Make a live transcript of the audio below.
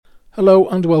Hello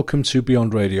and welcome to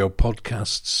Beyond Radio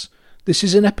Podcasts. This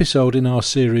is an episode in our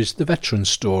series The Veteran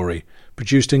Story,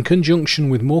 produced in conjunction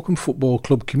with Morecambe Football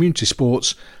Club Community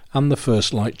Sports and the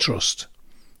First Light Trust.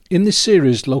 In this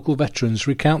series, local veterans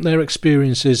recount their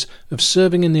experiences of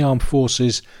serving in the armed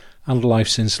forces and life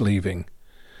since leaving.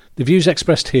 The views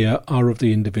expressed here are of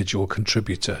the individual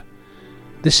contributor.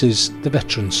 This is The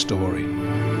Veteran Story.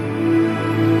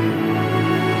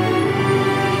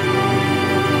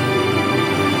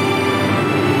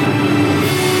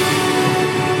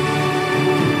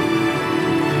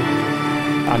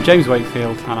 I'm James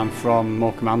Wakefield and I'm from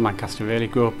Morecambe and Lancaster really.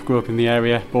 Grew up in the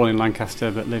area, born in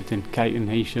Lancaster but lived in Caton,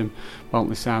 Heysham,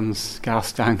 Bolton Sands,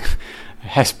 Garstang,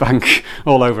 Hestbank,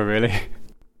 all over really.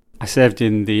 I served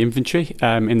in the infantry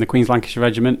in the Queen's Lancashire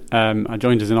Regiment. I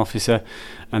joined as an officer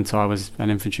and so I was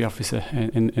an infantry officer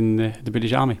in the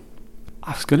British Army.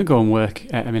 I was going to go and work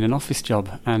in an office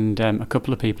job, and a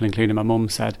couple of people, including my mum,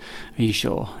 said, "Are you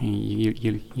sure?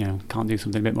 You can't do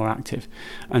something a bit more active?"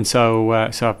 And so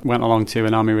I went along to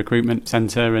an army recruitment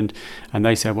centre, and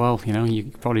they said, "Well,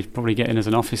 you probably get in as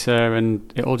an officer,"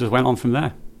 and it all just went on from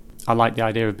there. I liked the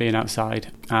idea of being outside,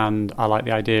 and I liked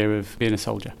the idea of being a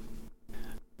soldier.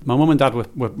 My mum and dad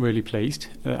were really pleased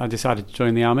that I decided to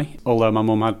join the army, although my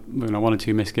mum had one or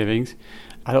two misgivings.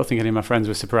 I don't think any of my friends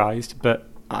were surprised, but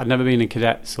I'd never been in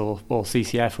cadets or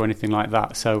CCF or anything like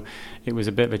that, so it was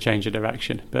a bit of a change of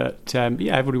direction. But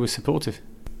everybody was supportive.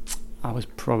 I was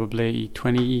probably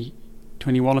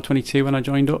 21 or 22 when I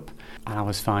joined up, and I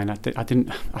was fine.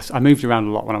 I moved around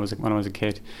a lot when I was a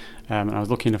kid, and I was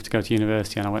lucky enough to go to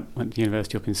university, and I went to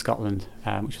university up in Scotland,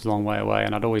 which was a long way away,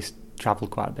 and I'd always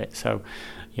travelled quite a bit, so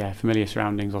familiar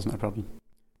surroundings wasn't a problem.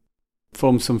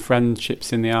 Formed some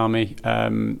friendships in the army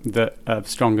that are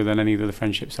stronger than any of the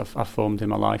friendships I've formed in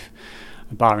my life,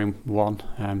 barring one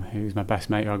who's my best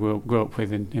mate who I grew up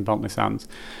with in Bolton Sands.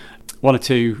 One or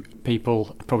two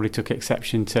people probably took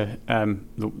exception to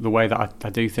the way that I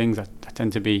do things. I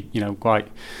tend to be quite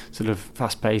sort of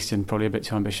fast-paced and probably a bit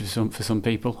too ambitious for some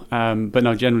people. But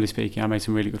no, generally speaking, I made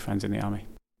some really good friends in the army.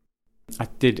 I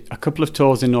did a couple of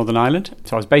tours in Northern Ireland.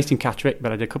 So I was based in Catterick,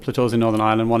 but I did a couple of tours in Northern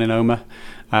Ireland, one in Omagh,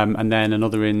 and then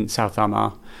another in South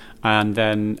Armagh. And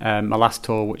then my last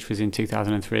tour, which was in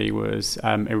 2003, was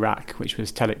Iraq, which was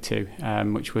Telic 2,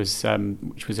 which was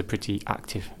a pretty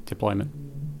active deployment.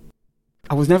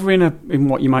 I was never in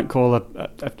what you might call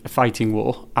a fighting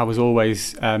war. I was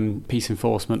always peace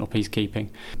enforcement or peacekeeping.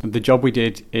 The job we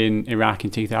did in Iraq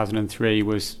in 2003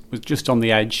 was just on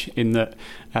the edge in that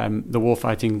the war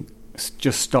fighting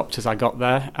just stopped as I got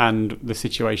there, and the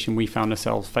situation we found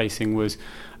ourselves facing was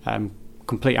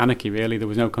complete anarchy really. There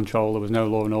was no control, there was no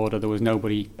law and order, there was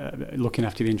nobody looking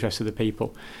after the interests of the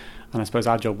people, and I suppose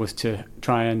our job was to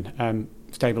try and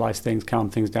stabilise things, calm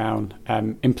things down,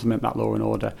 implement that law and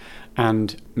order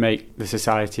and make the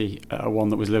society one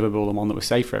that was livable and one that was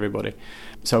safe for everybody.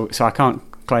 So I can't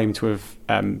claim to have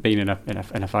been in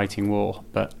a fighting war,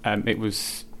 but it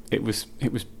was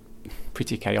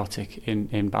pretty chaotic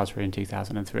in Basra in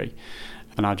 2003,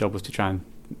 and our job was to try and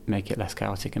make it less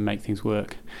chaotic and make things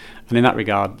work. And in that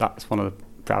regard, that's one of the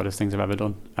proudest things I've ever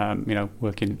done.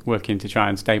 Working to try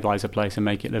and stabilise a place and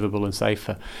make it livable and safe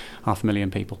for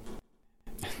 500,000 people.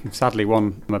 Sadly,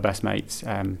 one of my best mates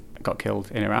got killed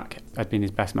in Iraq. I'd been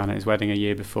his best man at his wedding a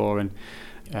year before, and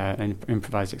an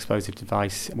improvised explosive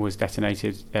device was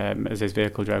detonated as his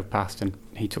vehicle drove past, and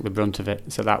he took the brunt of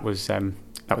it. So that was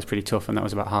pretty tough, and that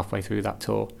was about halfway through that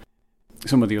tour.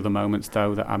 Some of the other moments,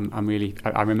 though, that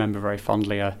I remember very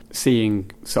fondly are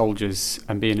seeing soldiers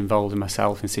and being involved in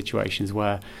myself in situations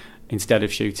where instead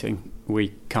of shooting,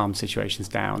 we calmed situations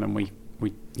down, and we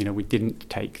didn't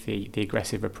take the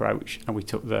aggressive approach, and we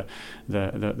took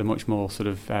the much more sort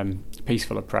of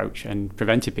peaceful approach and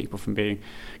prevented people from being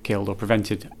killed, or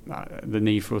prevented the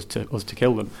need for us to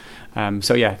kill them.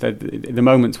 The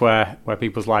moments where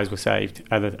people's lives were saved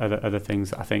are the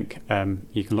things that I think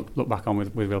you can look back on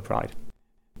with real pride.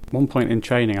 One point in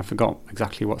training, I forgot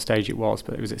exactly what stage it was,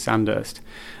 but it was at Sandhurst,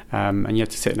 and you had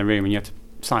to sit in a room and you had to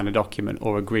sign a document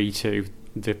or agree to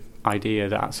the idea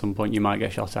that at some point you might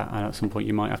get shot at and at some point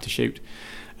you might have to shoot.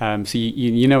 So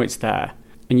you know it's there,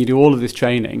 and you do all of this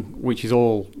training, which is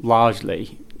all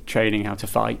largely training how to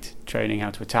fight, training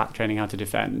how to attack, training how to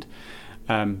defend.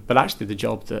 But actually the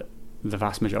job that the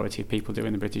vast majority of people do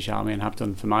in the British Army and have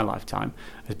done for my lifetime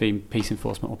has been peace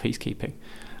enforcement or peacekeeping.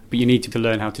 But you need to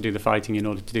learn how to do the fighting in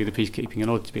order to do the peacekeeping in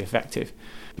order to be effective.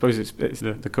 I suppose it's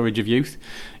the courage of youth.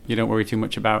 You don't worry too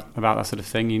much about that sort of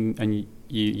thing, and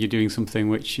you're doing something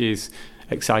which is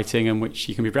exciting and which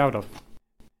you can be proud of.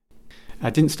 I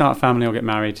didn't start a family or get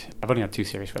married. I've only had 2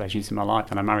 serious relationships in my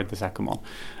life, and I married the second one.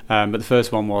 But the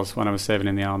first one was when I was serving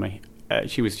in the army.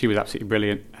 She was absolutely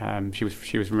brilliant. She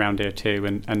was from around here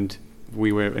too, and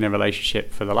we were in a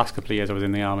relationship for the last couple of years I was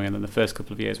in the army, and then the first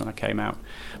couple of years when I came out.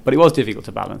 But it was difficult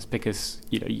to balance because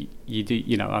you do.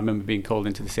 I remember being called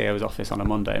into the CO's office on a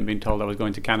Monday and being told I was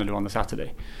going to Canada on the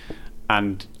Saturday,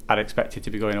 and I'd expected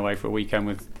to be going away for a weekend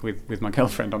with my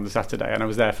girlfriend on the Saturday, and I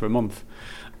was there for a month.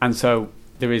 And so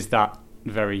there is that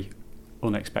very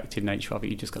unexpected nature of it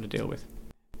you just got to deal with.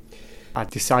 I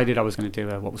decided I was going to do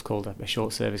what was called a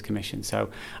short service commission. So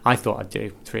I thought I'd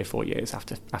do 3 or 4 years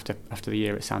after the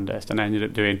year at Sandhurst, and I ended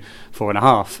up doing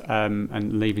 4.5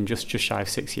 and leaving just shy of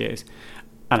 6 years.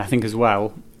 And I think as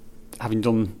well, having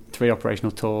done 3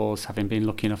 operational tours, having been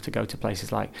lucky enough to go to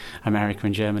places like America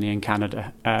and Germany and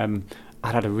Canada, I'd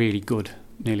had a really good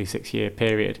nearly 6-year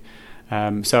period.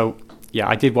 So yeah,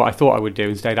 I did what I thought I would do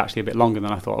and stayed actually a bit longer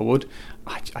than I thought I would.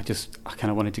 I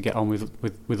kind of wanted to get on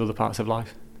with other parts of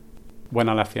life. When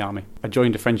I left the army, I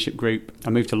joined a friendship group.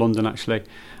 I moved to London actually.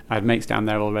 I had mates down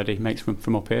there already, mates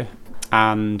from up here,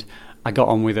 and I got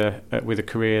on with a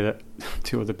career that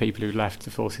 2 other people who'd left the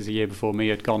forces a year before me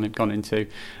had gone into,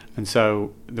 and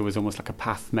so there was almost like a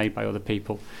path made by other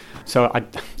people. So I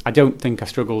don't think I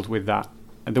struggled with that.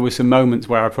 And there were some moments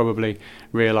where I probably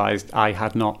realised I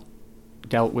had not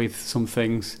dealt with some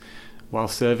things while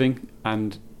serving,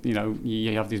 and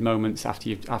you have these moments after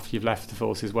you've left the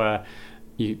forces where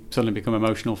you suddenly become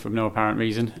emotional for no apparent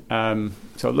reason.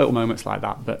 So little moments like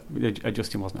that, but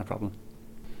adjusting wasn't a problem.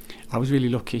 I was really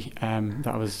lucky that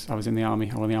I was in the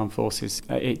army or in the armed forces.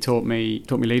 It taught me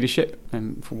leadership,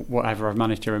 and for whatever I've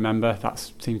managed to remember,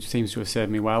 that seems to have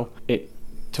served me well. It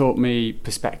taught me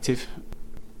perspective.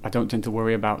 I don't tend to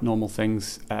worry about normal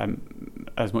things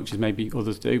as much as maybe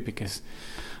others do, because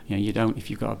you don't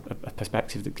if you've got a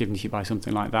perspective that's given to you by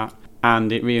something like that.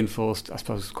 And it reinforced, I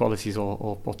suppose, qualities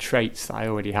or traits that I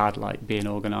already had, like being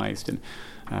organised and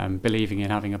believing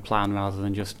in having a plan rather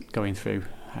than just going through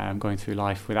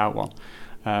life without one.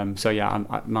 So yeah,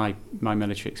 my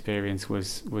military experience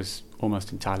was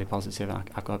almost entirely positive, and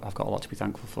I've got a lot to be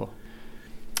thankful for.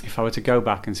 If I were to go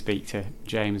back and speak to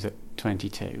James at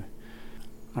 22,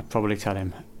 I'd probably tell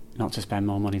him not to spend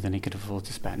more money than he could afford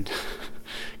to spend,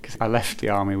 because I left the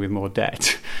army with more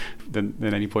debt than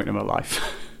any point in my life.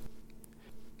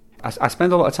 I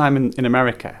spend a lot of time in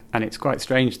America, and it's quite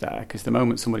strange there, because the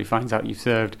moment somebody finds out you've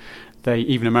served,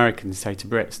 even Americans say to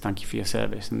Brits, "Thank you for your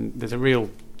service," and there's a real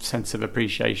sense of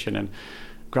appreciation and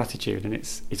gratitude, and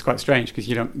it's quite strange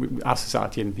because our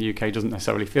society in the UK doesn't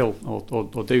necessarily feel or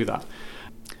do that.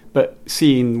 But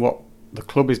seeing what the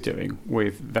club is doing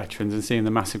with veterans and seeing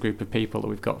the massive group of people that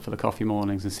we've got for the coffee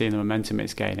mornings and seeing the momentum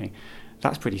it's gaining,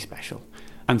 that's pretty special.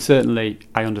 And certainly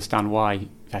I understand why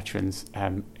veterans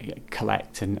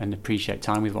collect and appreciate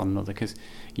time with one another, because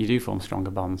you do form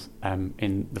stronger bonds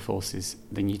in the forces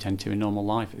than you tend to in normal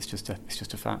life. It's just a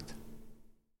fact.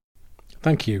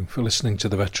 Thank you for listening to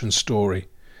The Veteran Story.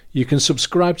 You can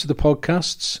subscribe to the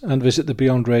podcasts and visit the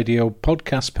Beyond Radio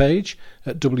podcast page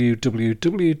at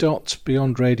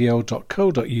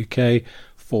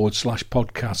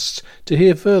www.beyondradio.co.uk/podcasts to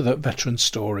hear further veteran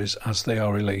stories as they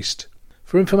are released.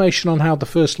 For information on how the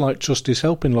First Light Trust is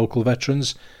helping local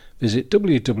veterans, visit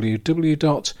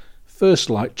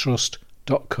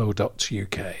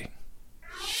www.firstlighttrust.co.uk.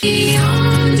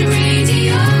 Beyond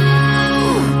Radio.